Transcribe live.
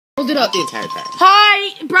it up. The entire time.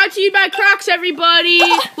 Hi, brought to you by Crocs, everybody.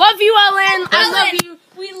 Love you, Ellen. I love you.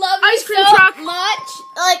 We love Ice you cream so truck. much.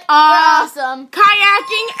 Like, we're awesome.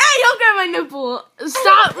 Kayaking. Hey, don't grab my nipple.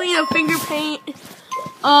 Stop me, the finger paint.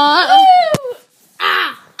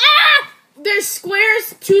 There's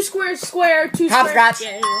squares, two squares, square, two squares. Hopscotch.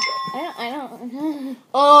 Yeah. I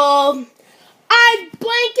don't. I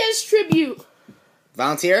blank as tribute.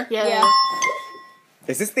 Volunteer? Yeah.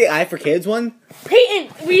 Is this the Eye for Kids one? Peyton,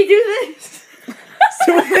 we do this.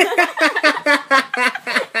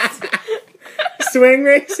 Swing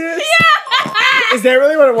races? Yeah. Is that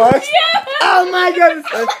really what it was? Yeah. Oh my god.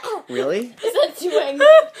 Really? It's a swing.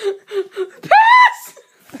 Pass.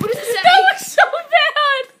 What does it say? That was so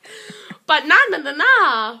bad. But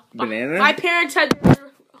nah. Banana? My parents had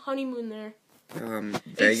their honeymoon there.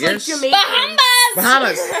 Vegas? It's like Jamaica.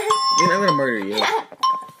 Bahamas. I'm gonna murder you.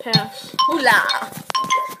 Pass. Hula.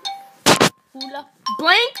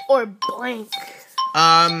 Blank or blank?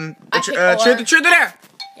 Truth or dare.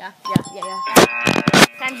 Yeah.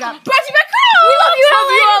 Time's up. Brought to you by Crocs. We love you,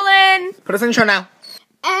 Ellen. Put us in the show now.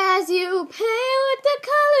 As you play with the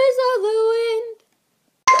colors of the wind.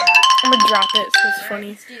 I'm gonna drop it so it's funny.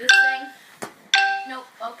 Let's do this thing. Nope.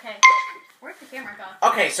 Okay. Where'd the camera go?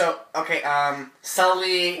 Okay,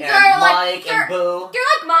 Sully and They're like- Mike and Boo. You're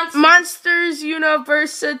like monsters. Monsters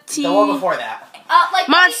University. The one before that. Like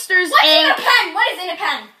Monsters What's in a Inc. pen? What is in a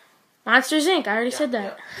pen? Monsters Inc. I already said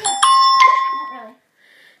that. Not really.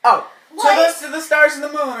 Oh, What? to the stars and the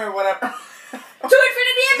moon or whatever. To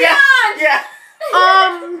infinity and beyond. Yeah.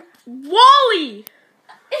 Wally.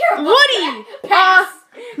 Woody. Pass.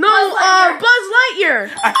 Buzz Lightyear.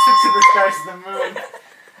 I said to the stars and the moon.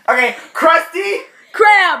 Okay, Krusty.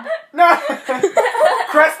 Crab. No.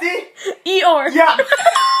 Krusty. Eeyore. Yeah.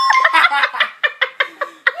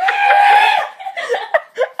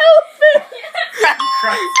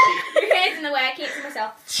 Krusty. Your hand's in the way. I can't see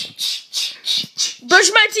myself. Brush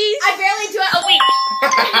my teeth. I barely do it. Oh wait.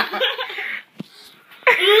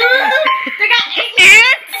 They got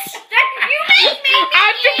ants. You made me.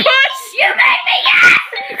 Octopus. You made me.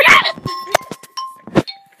 Yes.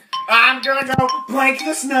 I'm gonna go blank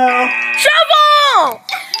the snow. Shovel.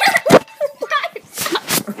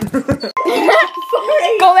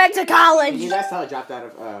 Go back to college. That's how I dropped out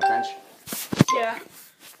of French. Yeah.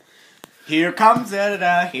 Here comes da da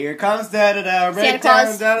da. Here comes da da da. Santa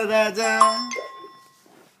Claus. Da da da da.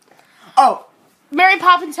 Oh, Mary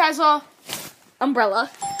Poppins has a Umbrella.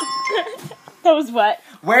 That was wet.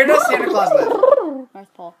 where does Santa Claus live?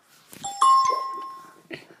 North Pole.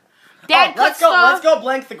 Dad Let's cuts go. Let's go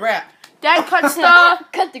blank the graph. Dad cuts the.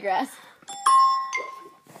 Cut the grass.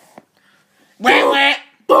 Wah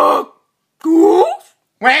Goof.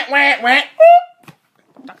 wah.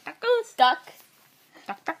 Duck.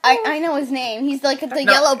 I know his name. He's like the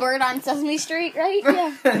yellow bird on Sesame Street, right?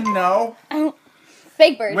 Yeah. No.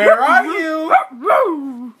 Fake bird. Where are you?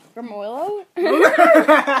 Grandma Willow?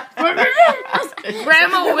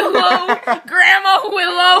 Grandma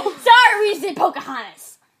Willow. Sorry, we said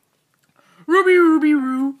Pocahontas. Ruby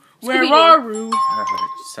Roo. Where Scooby-Doo. are you?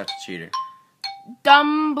 Such a cheater.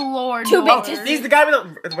 Dumbledore. Too big to He's the guy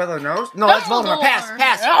with the nose? No, that's Voldemort.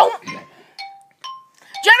 Pass. Oh.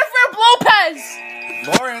 Jennifer Lopez.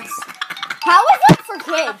 Lawrence. How is that for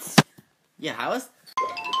kids? Yeah, how is?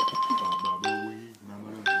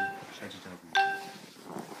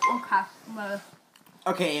 Okay.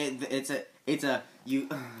 Okay, it's a you.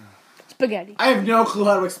 Spaghetti. I have no clue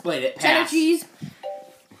how to explain it. Cheddar Pass. cheese.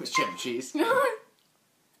 What's cheddar cheese? Tupperware.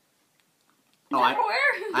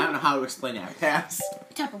 I don't know how to explain it. Pass.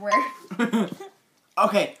 Tupperware.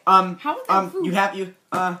 Okay. How is that food?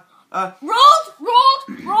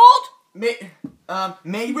 Rolled.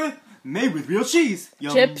 Made with real cheese.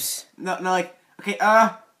 Yum. Chips. No, like okay.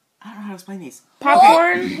 I don't know how to explain these.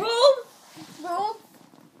 Popcorn. Rolled.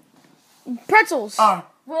 Pretzels.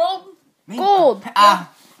 Rolled. Gold.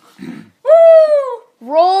 Woo!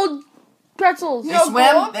 Rolled pretzels. They No,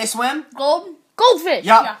 swim. gold. They swim. Gold. Goldfish.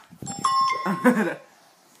 Yup.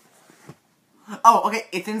 Oh, okay.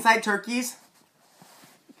 It's inside turkeys.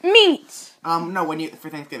 Meat. No, when you for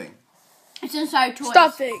Thanksgiving. It's inside toys.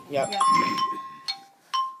 Stuffing. Yep. I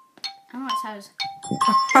don't know what it says.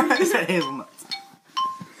 I said hazelnuts.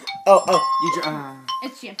 Oh, you.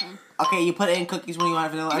 It's champagne. Okay, you put it in cookies when you want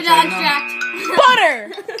vanilla Vanilla extract. extract.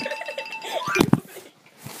 Butter.